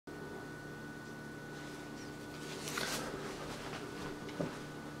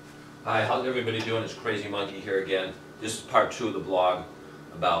Hi, how's everybody doing? It's Crazy Monkey here again. This is part 2 of the blog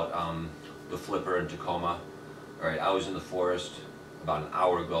about the flipper in Tacoma. Alright, I was in the forest about an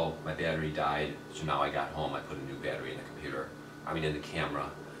hour ago. My battery died, so now I got home. I put a new battery in the computer, in the camera.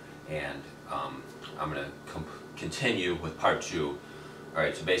 And I'm going to continue with part 2.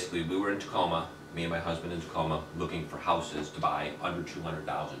 Alright, so basically we were in Tacoma, me and my husband in Tacoma, looking for houses to buy under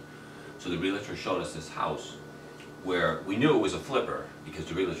 $200,000. So the realtor showed us this house where we knew it was a flipper because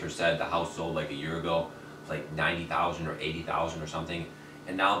the realtor said the house sold like a year ago, like 90,000 or 80,000 or something,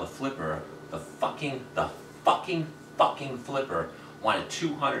 and now the flipper, the fucking flipper wanted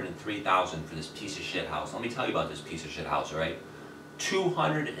 203,000 for this piece of shit house. Let me tell you about this piece of shit house, all right?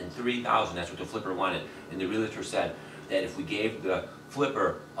 203,000. That's what the flipper wanted, and the realtor said that if we gave the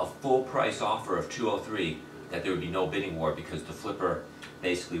flipper a full price offer of 203, that there would be no bidding war because the flipper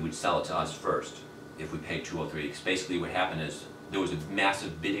basically would sell it to us first if we paid 203. Because basically what happened is there was a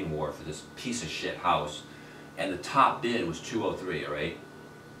massive bidding war for this piece of shit house, and the top bid was 203, all right?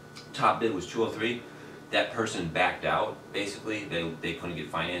 Top bid was 203. That person backed out, basically. They couldn't get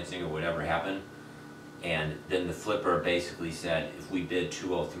financing or whatever happened. And then the flipper basically said, if we bid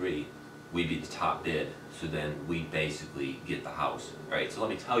 203, we'd be the top bid. So then we basically get the house, right? So let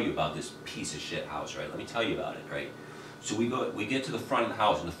me tell you about this piece of shit house, right? Let me tell you about it, right? So we get to the front of the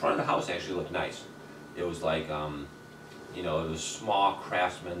house, and the front of the house actually looked nice. It was like, you know, it was a small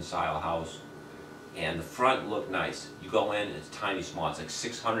craftsman style house, and the front looked nice. You go in, it's tiny, small. It's like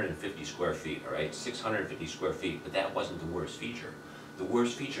 650 square feet, all right? 650 square feet, but that wasn't the worst feature. The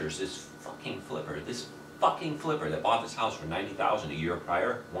worst feature is this fucking flipper. This fucking flipper that bought this house for 90,000 a year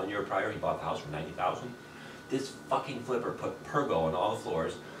prior. 1 year prior, he bought the house for 90,000. This fucking flipper put Pergo on all the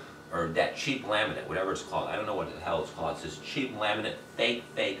floors, or that cheap laminate, whatever it's called. I don't know what the hell it's called. It's this cheap laminate, fake,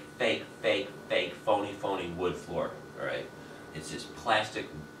 phony wood floor, all right? It's this plastic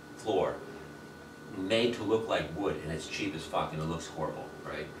floor made to look like wood, and it's cheap as fuck, and it looks horrible,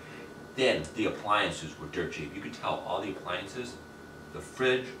 right? Then the appliances were dirt cheap. You could tell all the appliances, the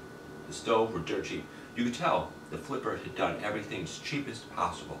fridge, the stove were dirt cheap. You could tell the flipper had done everything as cheap as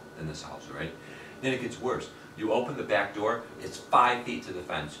possible in this house, all right? Then it gets worse. You open the back door, it's 5 feet to the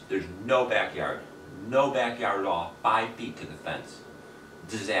fence. There's no backyard. No backyard at all. 5 feet to the fence.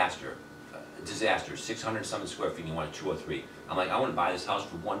 Disaster. Disaster. 600-something square feet, and you want 203. I'm like, I wouldn't buy this house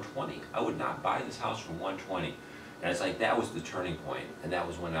for 120. I would not buy this house for 120. And it's like, that was the turning point. And that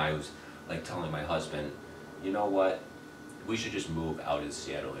was when I was like telling my husband, you know what? We should just move out of the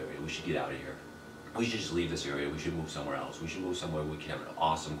Seattle area. We should get out of here. We should just leave this area. We should move somewhere else. We should move somewhere where we can have an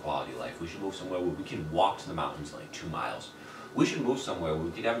awesome quality of life. We should move somewhere where we can walk to the mountains like 2 miles. We should move somewhere where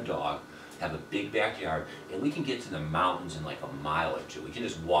we could have a dog, have a big backyard, and we can get to the mountains in like a mile or two. We can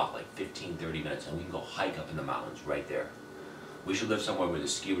just walk like 15, 30 minutes, and we can go hike up in the mountains right there. We should live somewhere where the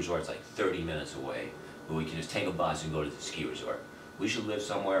ski resort's like 30 minutes away, where we can just take a bus and go to the ski resort. We should live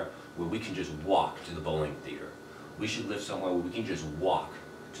somewhere where we can just walk to the bowling theater. We should live somewhere where we can just walk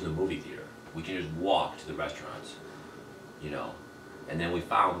to the movie theater. We can just walk to the restaurants, you know. And then we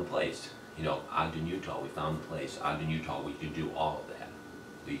found the place, you know, Ogden, Utah. We found the place, Ogden, Utah. We can do all of that.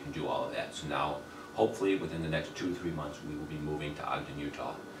 We can do all of that. So now, hopefully, within the next 2 to 3 months, we will be moving to Ogden,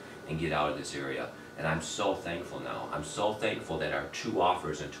 Utah, and get out of this area. And I'm so thankful now. I'm so thankful that our 2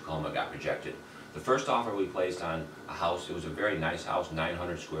 offers in Tacoma got rejected. The first offer we placed on a house, it was a very nice house,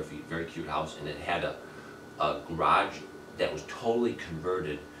 900 square feet, very cute house, and it had a garage that was totally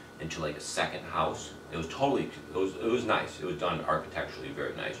converted into like a second house. It was totally, it was nice. It was done architecturally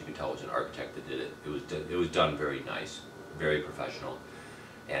very nice. You could tell it was an architect that did it. It was done very nice, very professional.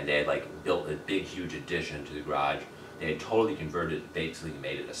 And they had like built a big, huge addition to the garage. They had totally converted, basically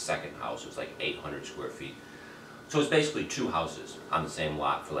made it a second house. It was like 800 square feet. So it's basically 2 houses on the same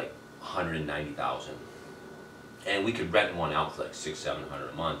lot for like 190,000. And we could rent one out for like $600, $700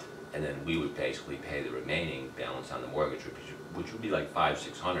 a month, and then we would basically pay the remaining balance on the mortgage, which would be like $500,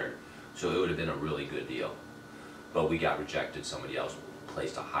 $600. So it would have been a really good deal. But we got rejected. Somebody else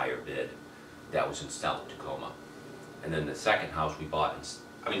placed a higher bid. That was in South Tacoma. And then the second house we bought,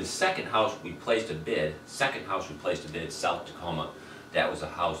 the second house we placed a bid, South Tacoma, that was a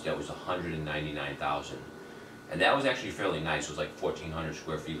house that was $199,000. And that was actually fairly nice. It was like 1,400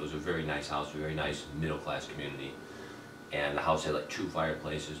 square feet. It was a very nice house, a very nice middle-class community. And the house had like 2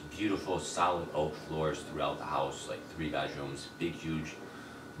 fireplaces, beautiful solid oak floors throughout the house, like 3 bedrooms, big huge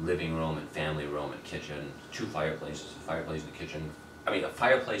living room and family room and kitchen, 2 fireplaces, a fireplace in the kitchen, a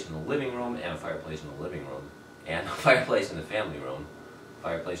fireplace in the living room and a fireplace in the living room, and a fireplace in the family room,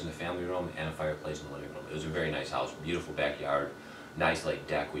 fireplace in the family room and a fireplace in the living room. It was a very nice house, beautiful backyard, nice like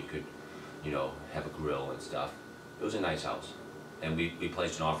deck where you could, you know, have a grill and stuff. It was a nice house. And we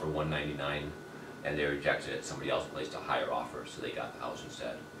placed an offer of $199, and they rejected it. Somebody else placed a higher offer, so they got the house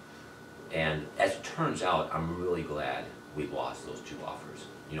instead. And as it turns out, I'm really glad we lost those 2 offers.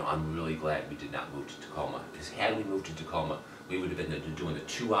 You know, I'm really glad we did not move to Tacoma, because had we moved to Tacoma, we would have been doing the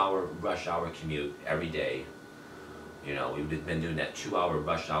 2-hour rush hour commute every day. You know, we would have been doing that 2-hour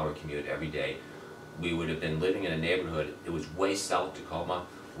rush hour commute every day. We would have been living in a neighborhood, it was way south Tacoma,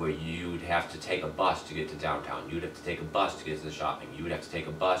 where you would have to take a bus to get to downtown. You would have to take a bus to get to the shopping. You would have to take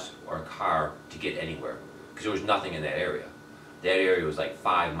a bus or a car to get anywhere, because there was nothing in that area. That area was like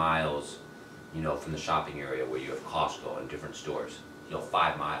 5 miles, you know, from the shopping area where you have Costco and different stores. You know,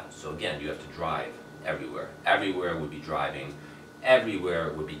 5 miles. So again, you have to drive everywhere. Everywhere would be driving.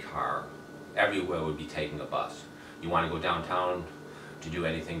 Everywhere would be car. Everywhere would be taking a bus. You want to go downtown to do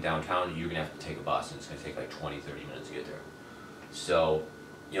anything downtown, you're going to have to take a bus, and it's going to take like 20, 30 minutes to get there. So,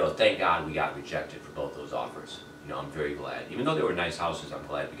 you know, thank God we got rejected for both those offers. You know, I'm very glad. Even though they were nice houses, I'm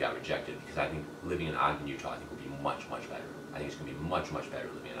glad we got rejected, because I think living in Ogden, Utah, I think would be much, much better. I think it's going to be much, much better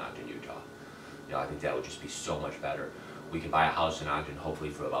living in Ogden, Utah. You know, I think that would just be so much better. We can buy a house in Ogden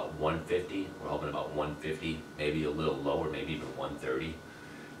hopefully for about $150. We're hoping about $150, maybe a little lower, maybe even $130.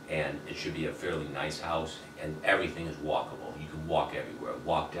 And it should be a fairly nice house, and everything is walkable. You can walk everywhere.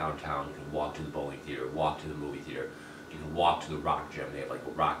 Walk downtown, you can walk to the bowling theater, walk to the movie theater. You can walk to the rock gym. They have like a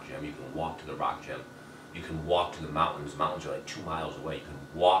rock gym. You can walk to the rock gym. You can walk to the mountains. The mountains are like 2 miles away. You can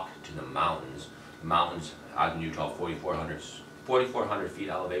walk to the mountains. The mountains, Ogden, Utah, 4,400 feet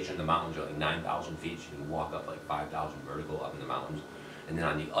elevation. The mountains are like 9,000 feet. So you can walk up like 5,000 vertical up in the mountains. And then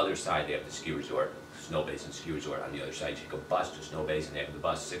on the other side, they have the ski resort, Snow Basin Ski Resort. On the other side, you take a bus to Snow Basin. They have the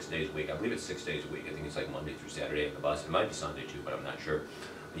bus 6 days a week. I believe it's 6 days a week. I think it's like Monday through Saturday on the bus. It might be Sunday too, but I'm not sure.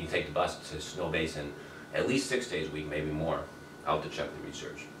 But you can take the bus to Snow Basin at least 6 days a week, maybe more. I'll have to check the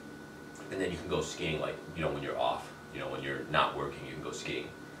research. And then you can go skiing, like, you know, when you're off. You know, when you're not working, you can go skiing.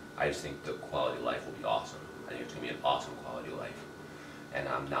 I just think the quality of life will be awesome. I think it's going to be an awesome quality of life. And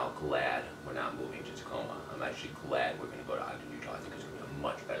I'm now glad we're not moving to Tacoma. I'm actually glad we're going to go to Ogden, Utah. I think it's going to be a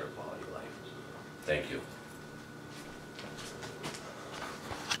much better quality of life. Thank you.